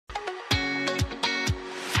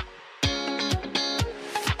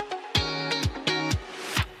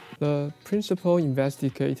The principal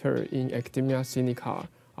investigator in Academia Sinica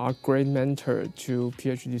are great mentor to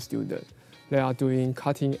PhD students. They are doing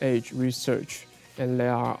cutting-edge research and they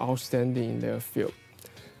are outstanding in their field.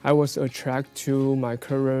 I was attracted to my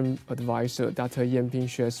current advisor, Dr. Yanping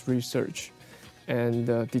Xue's research, and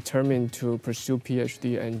determined to pursue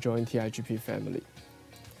PhD and join TIGP family.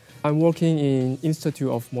 I'm working in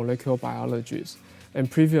Institute of Molecular Biology,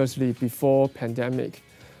 and previously, before pandemic,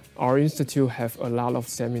 our institute have a lot of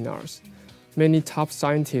seminars. Many top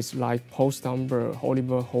scientists like Postdoctoral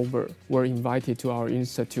Oliver Holber were invited to our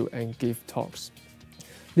institute and give talks.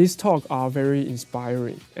 These talks are very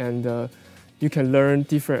inspiring, and you can learn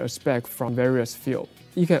different aspects from various fields.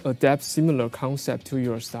 You can adapt similar concepts to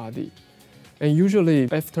your study. And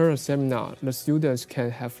usually, after a seminar, the students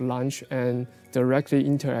can have lunch and directly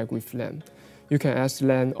interact with them. You can ask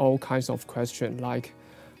them all kinds of questions like,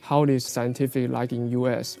 how is scientific like in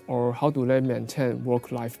US, or how do they maintain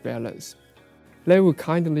work-life balance? They will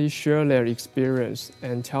kindly share their experience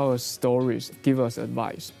and tell us stories, give us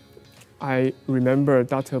advice. I remember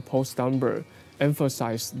Dr. Postdoctoral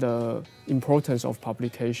emphasized the importance of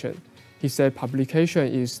publication. He said publication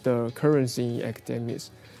is the currency in academics.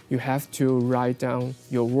 You have to write down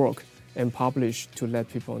your work and publish to let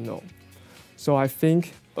people know. So I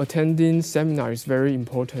think attending seminars is very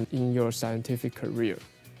important in your scientific career.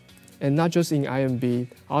 And not just in IMB,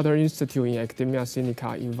 other institutes in Academia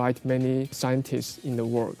Sinica invite many scientists in the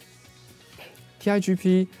world.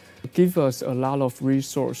 TIGP gives us a lot of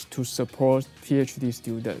resources to support PhD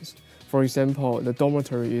students. For example, the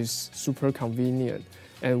dormitory is super convenient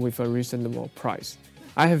and with a reasonable price.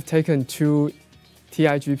 I have taken 2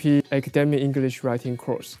 TIGP academic English writing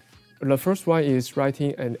courses. The first one is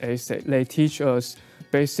writing an essay. They teach us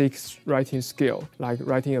basic writing skill, like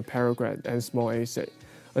writing a paragraph and small essay.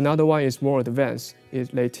 Another one is more advanced.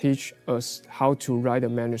 They teach us how to write a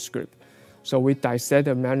manuscript. So we dissect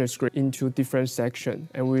the manuscript into different sections,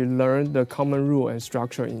 and we learn the common rule and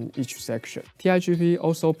structure in each section. TIGP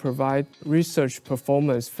also provides research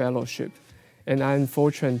performance fellowship, and I'm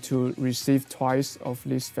fortunate to receive twice of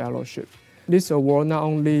this fellowship. This award not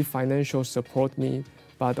only financially support me,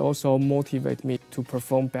 but also motivate me to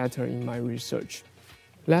perform better in my research.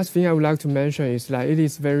 Last thing I would like to mention is that it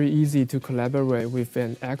is very easy to collaborate with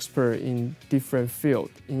an expert in different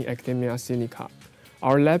fields in Academia Sinica.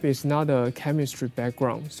 Our lab is not a chemistry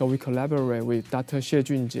background, so we collaborate with Dr. Xie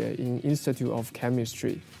Junjie in Institute of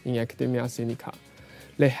Chemistry in Academia Sinica.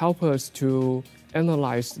 They help us to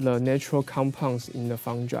analyze the natural compounds in the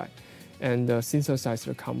fungi and synthesize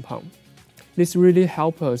the compound. This really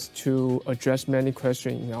helps us to address many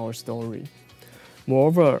questions in our story.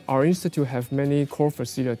 Moreover, our institute has many core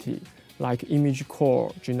facilities like image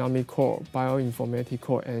core, genomic core, bioinformatics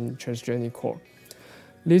core, and transgenic core.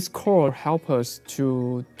 This core helps us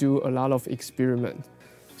to do a lot of experiments.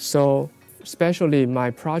 So especially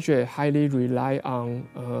my project highly rely on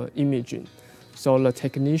imaging. So the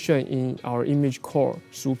technician in our image core,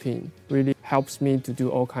 Su Ping, really helps me to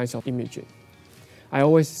do all kinds of imaging. I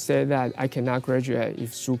always say that I cannot graduate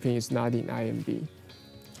if Su Ping is not in IMB.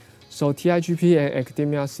 So TIGP and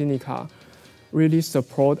Academia Sinica really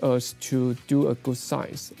support us to do a good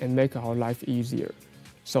science and make our life easier,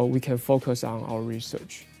 so we can focus on our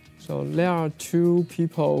research. So there are 2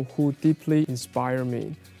 people who deeply inspire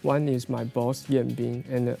me. One is my boss, Yanping,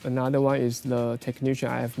 and another one is the technician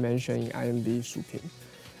I have mentioned in IMB, Su Ping.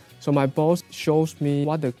 So my boss shows me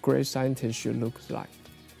what a great scientist should look like.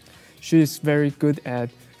 She is very good at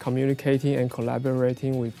communicating and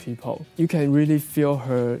collaborating with people. You can really feel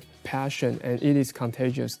her passion, and it is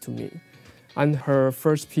contagious to me. I'm her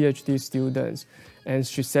first PhD student, and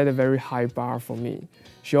she set a very high bar for me.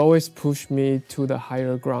 She always pushed me to the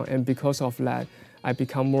higher ground, and because of that, I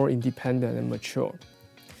become more independent and mature.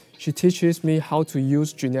 She teaches me how to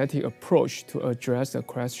use genetic approach to address a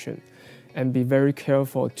question and be very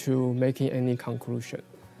careful to making any conclusion.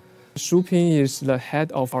 Su Ping is the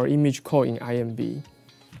head of our image core in IMB.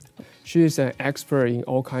 She is an expert in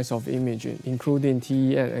all kinds of imaging, including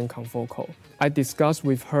TEM and confocal. I discussed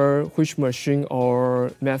with her which machine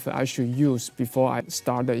or method I should use before I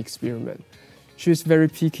start the experiment. She is very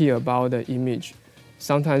picky about the image.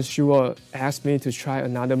 Sometimes she will ask me to try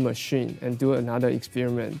another machine and do another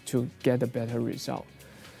experiment to get a better result.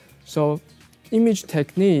 So image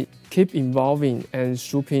technique keep evolving, and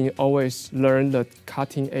Su Ping always learn the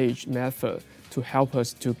cutting-edge method to help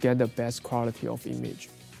us to get the best quality of image.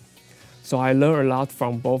 So I learned a lot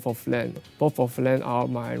from both of them. Both of them are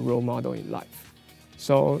my role model in life.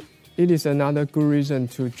 So it is another good reason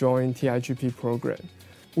to join TIGP program.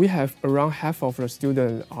 We have around half of the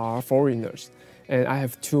students are foreigners, and I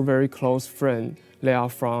have two very close friends. They are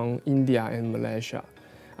from India and Malaysia.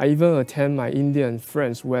 I even attended my Indian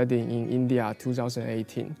friend's wedding in India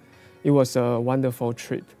 2018. It was a wonderful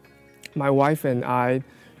trip. My wife and I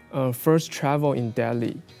first traveled in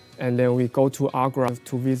Delhi, and then we go to Agra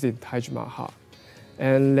to visit Taj Mahal.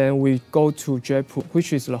 And then we go to Jaipur,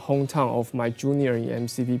 which is the hometown of my junior in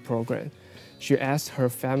MCV program. She asked her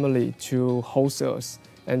family to host us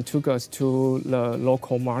and took us to the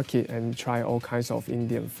local market and try all kinds of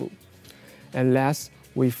Indian food. And last,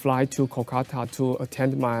 we fly to Kolkata to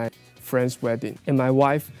attend my friend's wedding. And my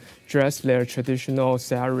wife dressed their traditional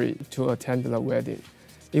sari to attend the wedding.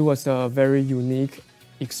 It was a very unique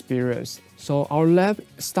experience. So our lab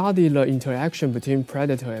studied the interaction between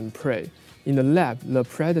predator and prey. In the lab, the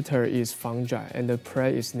predator is fungi and the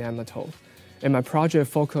prey is nematodes. And my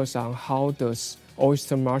project focused on how does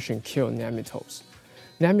oyster mushroom kill nematodes.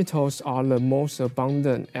 Nematodes are the most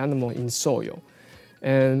abundant animal in soil,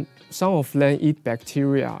 and some of them eat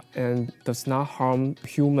bacteria and does not harm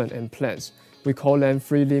humans and plants. We call them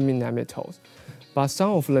free-living nematodes. But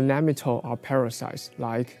some of the nematodes are parasites,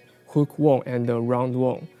 like hookworm and the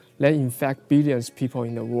roundworm. They infect billions of people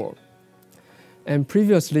in the world. And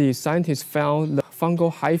previously, scientists found the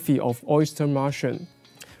fungal hyphae of oyster mushroom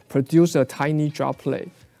produce a tiny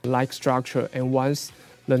droplet-like structure, and once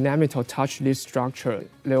the nematode touch this structure,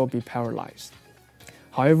 they will be paralyzed.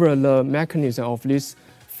 However, the mechanism of this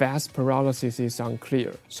fast paralysis is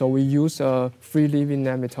unclear, so we use a free-living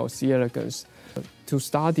nematode, C. elegans, to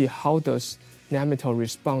study how does nematode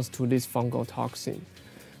respond to this fungal toxin.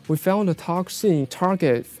 We found the toxin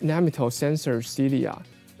target nematode sensor cilia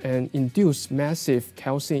and induce massive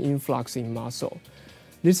calcium influx in muscle.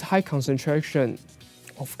 This high concentration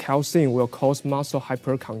of calcium will cause muscle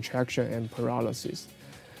hypercontraction and paralysis.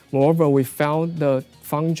 Moreover, we found the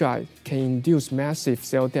fungi can induce massive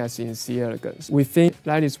cell death in C. elegans. We think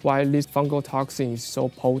that is why this fungal toxin is so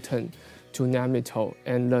potent to nematode,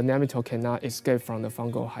 and the nematode cannot escape from the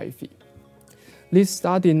fungal hyphae. This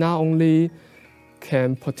study not only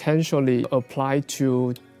can potentially apply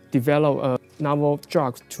to develop a novel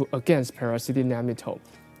drug against parasitic nematode,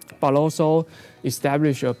 but also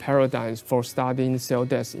establish a paradigm for studying cell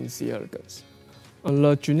death in C. elegans.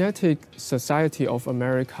 The Genetic Society of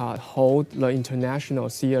America holds the International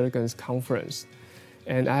C. elegans Conference,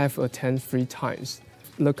 and I have attended 3 times.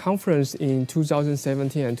 The conference in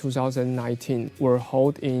 2017 and 2019 were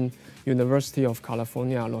held in University of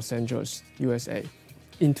California, Los Angeles, USA.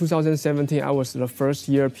 In 2017, I was the first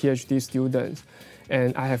year PhD student,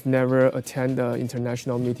 and I have never attended an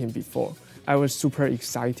international meeting before. I was super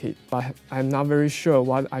excited, but I'm not very sure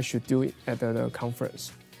what I should do at the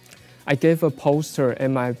conference. I gave a poster,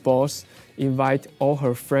 and my boss invited all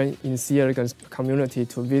her friends in C. elegans community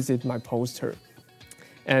to visit my poster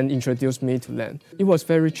and introduced me to them. It was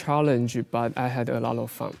very challenging, but I had a lot of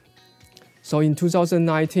fun. So in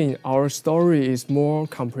 2019, our story is more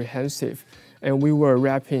comprehensive, and we were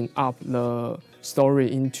wrapping up the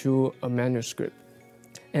story into a manuscript.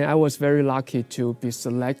 And I was very lucky to be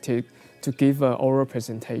selected to give oral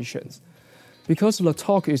presentations. Because the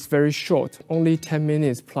talk is very short, only 10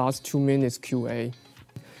 minutes plus 2 minutes QA,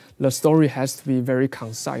 the story has to be very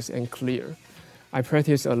concise and clear. I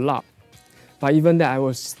practiced a lot, but even that I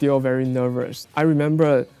was still very nervous. I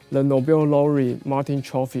remember the Nobel laureate Martin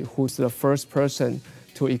Trophy, who's the first person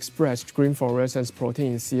to express green fluorescence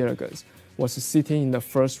protein in C. elegans, was sitting in the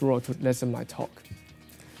first row to listen to my talk.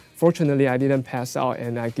 Fortunately, I didn't pass out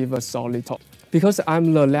and I give a solid talk. Because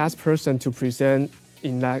I'm the last person to present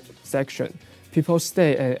in that section, people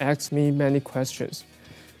stay and ask me many questions.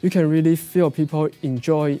 You can really feel people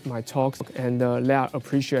enjoy my talks and they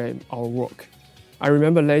appreciate our work. I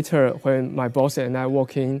remember later when my boss and I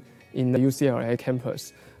walking in the UCLA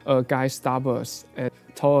campus, a guy stopped us and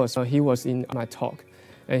told us he was in my talk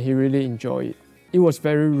and he really enjoyed it. It was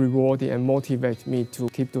very rewarding and motivated me to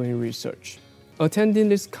keep doing research. Attending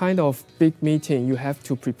this kind of big meeting, you have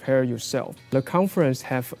to prepare yourself. The conference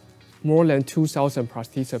have more than 2,000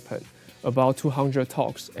 participants, about 200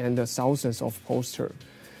 talks and thousands of posters.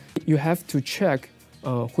 You have to check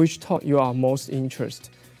which talk you are most interested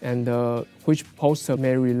and which poster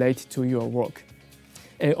may relate to your work,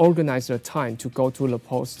 and organize the time to go to the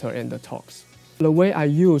poster and the talks. The way I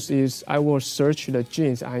use is I will search the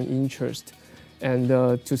genes I'm interested and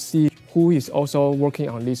to see who is also working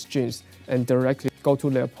on these genes and directly go to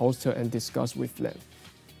their poster and discuss with them.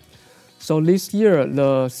 So this year,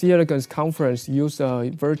 the C. elegans conference used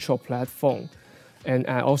a virtual platform, and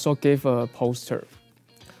I also gave a poster.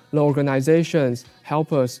 The organizations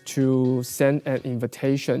help us to send an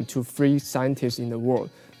invitation to free scientists in the world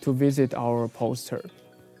to visit our poster.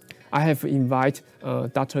 I have invited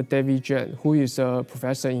Dr. David Jen, who is a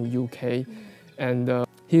professor in UK, and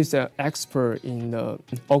he's an expert in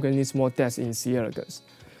organismal death in C. elegans.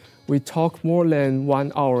 We talked more than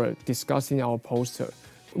 1 hour discussing our poster.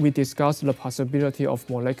 We discussed the possibility of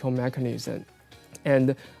molecular mechanism,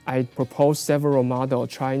 and I proposed several models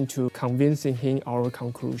trying to convince him our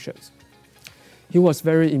conclusions. He was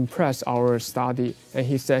very impressed our study, and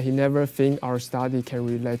he said he never think our study can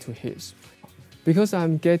relate to his. Because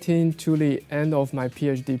I'm getting to the end of my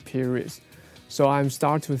PhD period, so I'm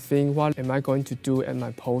start to think, what am I going to do at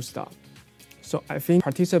my postdoc? So I think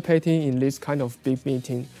participating in this kind of big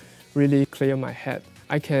meeting really clear my head.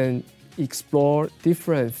 I can explore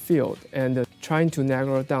different fields and trying to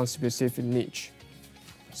narrow down specific niche.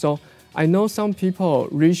 So I know some people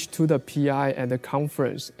reach to the PI at the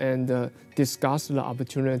conference and discuss the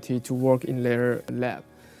opportunity to work in their lab.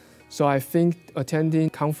 So I think attending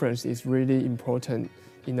conference is really important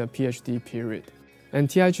in a PhD period. And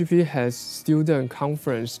TIGP has student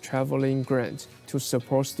conference traveling grants to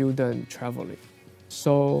support student traveling.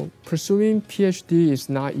 So pursuing PhD is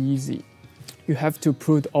not easy. You have to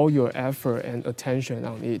put all your effort and attention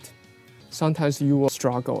on it. Sometimes you will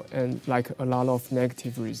struggle and like a lot of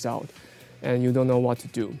negative result, and you don't know what to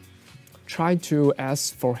do. Try to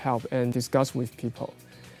ask for help and discuss with people.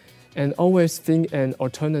 And always think an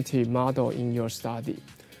alternative model in your study.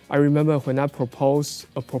 I remember when I proposed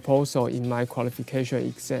a proposal in my qualification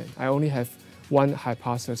exam, I only have one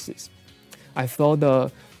hypothesis. I thought the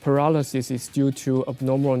paralysis is due to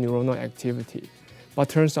abnormal neuronal activity. But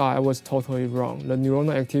turns out I was totally wrong. The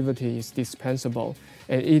neuronal activity is dispensable,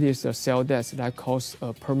 and it is a cell death that causes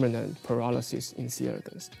a permanent paralysis in C.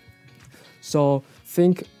 elegans. So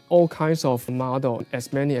think all kinds of models,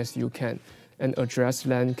 as many as you can, and address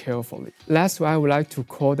them carefully. Last, I would like to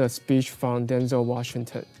quote a speech from Denzel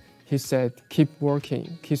Washington. He said, "Keep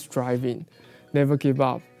working, keep striving, never give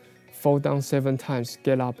up, fall down 7 times,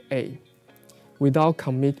 get up 8. Without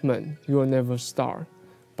commitment, you will never start.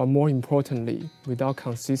 But more importantly, without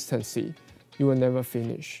consistency, you will never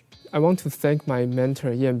finish." I want to thank my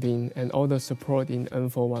mentor Yanbing and all the support in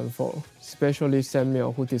N414, especially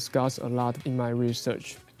Samuel, who discussed a lot in my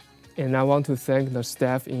research. And I want to thank the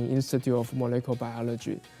staff in Institute of Molecular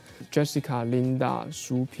Biology, Jessica, Linda,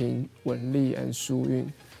 Shu Ping, Wenli, and Su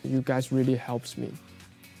Yun. You guys really helped me.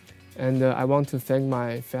 And I want to thank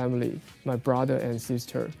my family, my brother and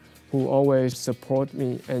sister, who always support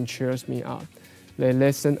me and cheers me up. They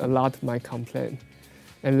listen a lot to my complaint.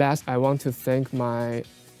 And last, I want to thank my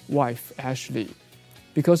wife, Ashley.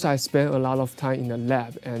 Because I spend a lot of time in the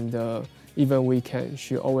lab and even weekend,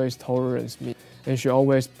 she always tolerates me. And she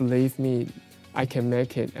always believes me I can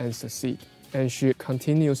make it and succeed. And she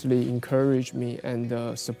continuously encourages me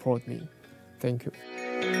and support me. Thank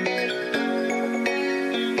you.